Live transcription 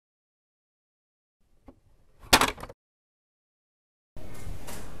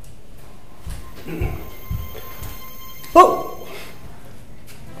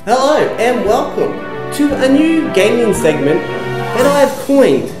and welcome to a new gaming segment that I have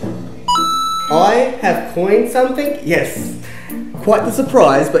coined. I have coined something? Yes. Quite the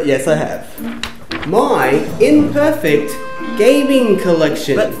surprise, but yes I have. My Imperfect Gaming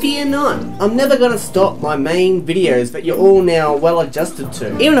Collection. But fear not, I'm never going to stop my main videos that you're all now well adjusted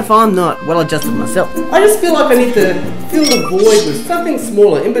to. Even if I'm not well adjusted myself. I just feel like I need to fill the void with something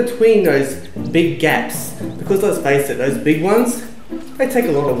smaller in between those big gaps. Because let's face it, those big ones, they take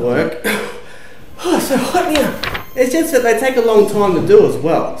a lot of work. Oh, so hot now. It's just that they take a long time to do as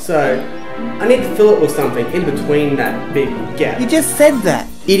well. So I need to fill it with something in between that big gap. You just said that,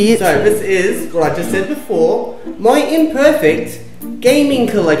 idiot. So this is what I just said before. My Imperfect Gaming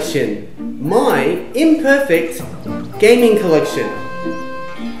Collection. My Imperfect Gaming Collection.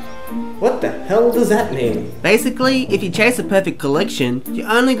 What the hell does that mean? Basically, if you chase a perfect collection, you're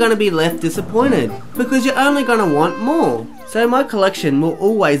only going to be left disappointed. Because you're only going to want more. So my collection will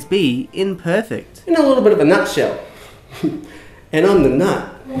always be imperfect. In a little bit of a nutshell. And I'm the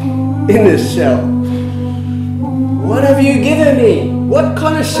nut in this shell. What have you given me? What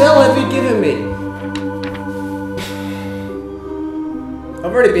kind of shell have you given me?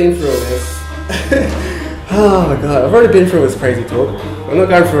 I've already been through all this. Oh my god, I've already been through this crazy talk. I'm not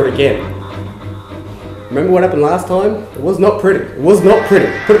going through it again. Remember what happened last time? It was not pretty. It was not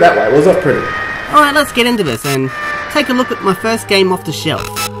pretty. Put it that way, it was not pretty. Alright, let's get into this and take a look at my first game off the shelf.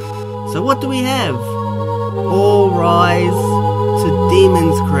 So what do we have? All rise to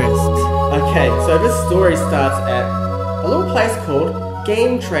Demon's Crest. Okay, so this story starts at a little place called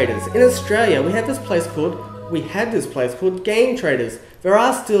Game Traders. In Australia, we had this place called Game Traders. There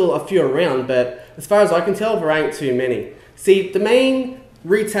are still a few around, but as far as I can tell, there ain't too many. See, the main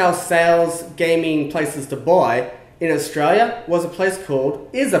retail sales gaming places to buy in Australia is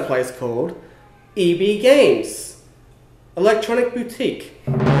a place called EB Games, Electronic Boutique.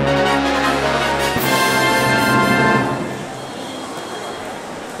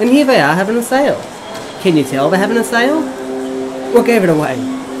 And here they are having a sale. Can you tell they're having a sale? What gave it away?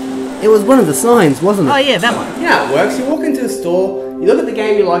 It was one of the signs, wasn't it? Oh yeah, that one. You know how it works. You walk into the store, you look at the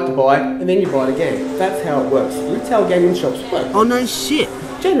game you like to buy, and then you buy the game. That's how it works. Retail gaming shops work. Oh no shit.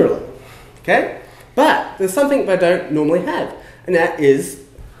 Generally. Okay? But there's something they don't normally have, and that is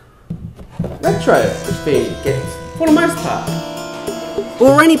retro themed games. For the most part.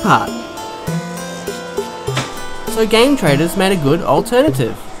 Or any part. So Game Traders made a good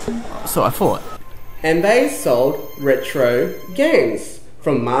alternative. So I thought. And they sold retro games.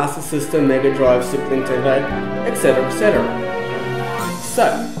 From Master System, Mega Drive, Super Nintendo, etc, etc. So,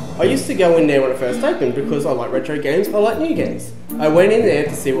 I used to go in there when it first opened because I like retro games, I like new games. I went in there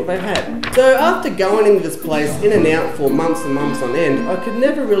to see what they had. So after going into this place in and out for months and months on end, I could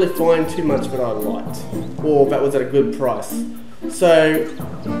never really find too much that I liked, or that was at a good price. So,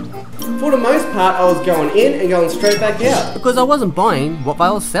 for the most part, I was going in and going straight back out. Because I wasn't buying what they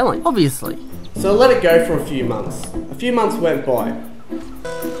were selling, obviously. So I let it go for a few months. A few months went by.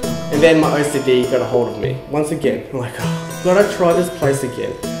 And then my OCD got a hold of me. Once again, I'm like, oh, I've got to try this place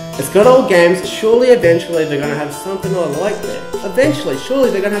again. It's got old games, surely eventually they're going to have something I like there. Eventually, surely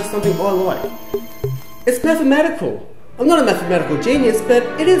they're going to have something I like. It's mathematical. I'm not a mathematical genius, but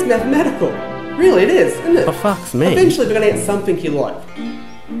it is mathematical. Really, it is, isn't it? For fuck's me. Eventually they're going to get something you like.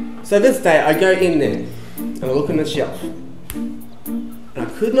 So this day, I go in there, and I look on the shelf. And I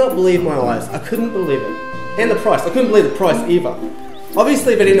could not believe my eyes. I couldn't believe it. And the price. I couldn't believe the price either.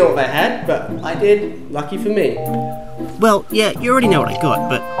 Obviously they didn't know what they had, but I did. Lucky for me. Well, yeah, you already know what I got,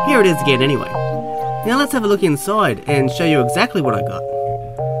 but here it is again anyway. Now let's have a look inside and show you exactly what I got.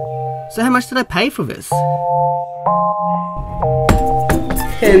 So how much did I pay for this?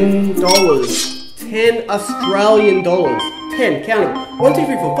 $10. 10 Australian dollars. 10, count them. 1, 2,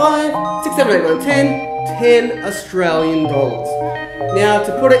 3, 4, 5, 6, 7, 8, 9, 10. 10 Australian dollars. Now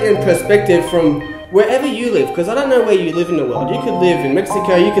to put it in perspective from wherever you live, because I don't know where you live in the world. You could live in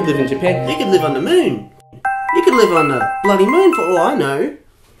Mexico, you could live in Japan, you could live on the moon. You could live on the bloody moon for all I know.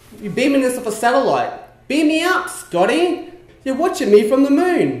 You're beaming this off a satellite. Beam me up, Scotty. You're watching me from the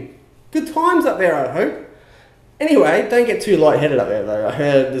moon. Good times up there, I hope. Anyway, don't get too lightheaded up there though. I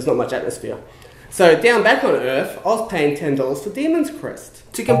heard there's not much atmosphere. So down back on Earth, I was paying $10 for Demon's Crest.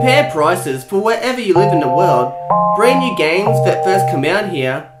 To compare prices for wherever you live in the world, brand new games that first come out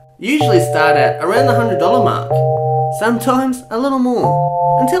here usually start at around the $100 mark. Sometimes a little more.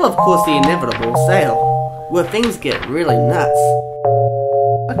 Until of course the inevitable sale, where things get really nuts.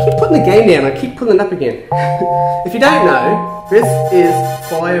 I keep putting the game down, I keep pulling it up again. If you don't know, this is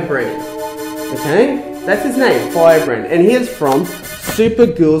Firebrand. Okay? That's his name, Firebrand. And he is from Super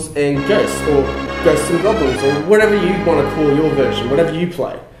Ghouls and Ghosts, or Ghosts and Goblins, or whatever you want to call your version, whatever you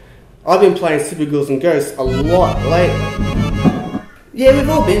play. I've been playing Super Ghouls and Ghosts a lot lately. Yeah, we've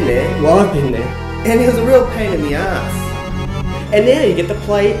all been there. Well, I've been there. And he was a real pain in the ass. And now you get to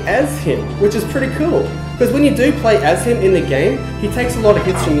play as him, which is pretty cool. Because when you do play as him in the game, he takes a lot of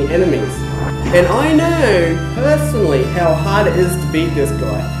hits from the enemies. And I know, personally, how hard it is to beat this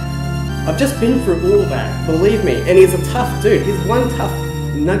guy. I've just been through all that, believe me. And he's a tough dude. He's one tough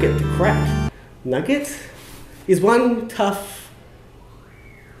nugget to crack. Nugget? He's one tough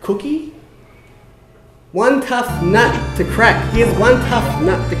cookie? One tough nut to crack. He is one tough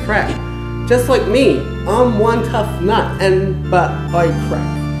nut to crack. Just like me, I'm one tough nut, but I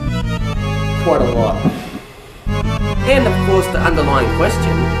crack quite a lot. And of course the underlying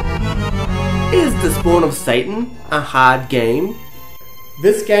question, is The Spawn of Satan a hard game?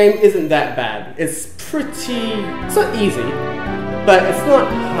 This game isn't that bad. It's not easy, but it's not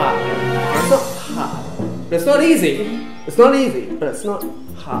hard. It's not hard. But it's not easy. It's not easy, but it's not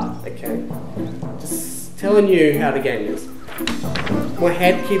hard, okay? Just telling you how the game is. My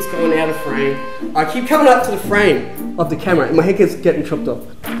head keeps going out of frame. I keep coming up to the frame of the camera and my head keeps getting chopped off.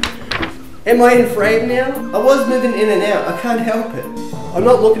 Am I in frame now? I was moving in and out. I can't help it. I'm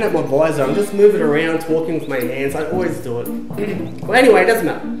not looking at my visor. I'm just moving around, talking with my hands. I always do it. Well, anyway, it doesn't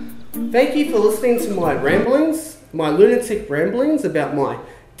matter. Thank you for listening to my ramblings, my lunatic ramblings about my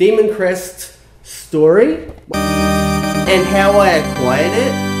Demon Crest story and how I acquired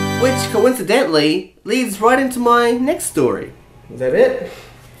it, which coincidentally leads right into my next story. Is that it?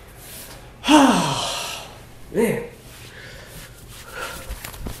 Man.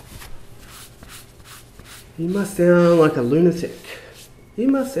 You must sound like a lunatic. You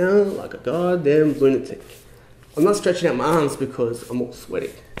must sound like a goddamn lunatic. I'm not stretching out my arms because I'm all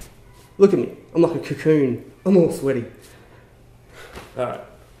sweaty. Look at me. I'm like a cocoon. I'm all sweaty. Alright.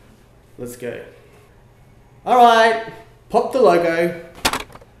 Let's go. Alright. Pop the logo.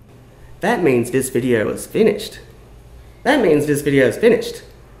 That means this video is finished. That means this video is finished.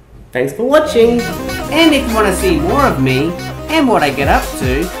 Thanks for watching. And if you want to see more of me and what I get up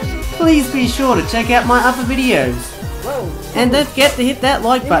to, please be sure to check out my other videos. And don't forget to hit that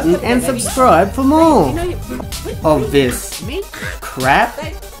like button and subscribe for more of this crap,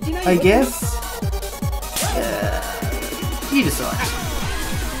 I guess. You decide.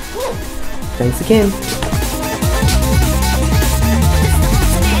 Thanks again.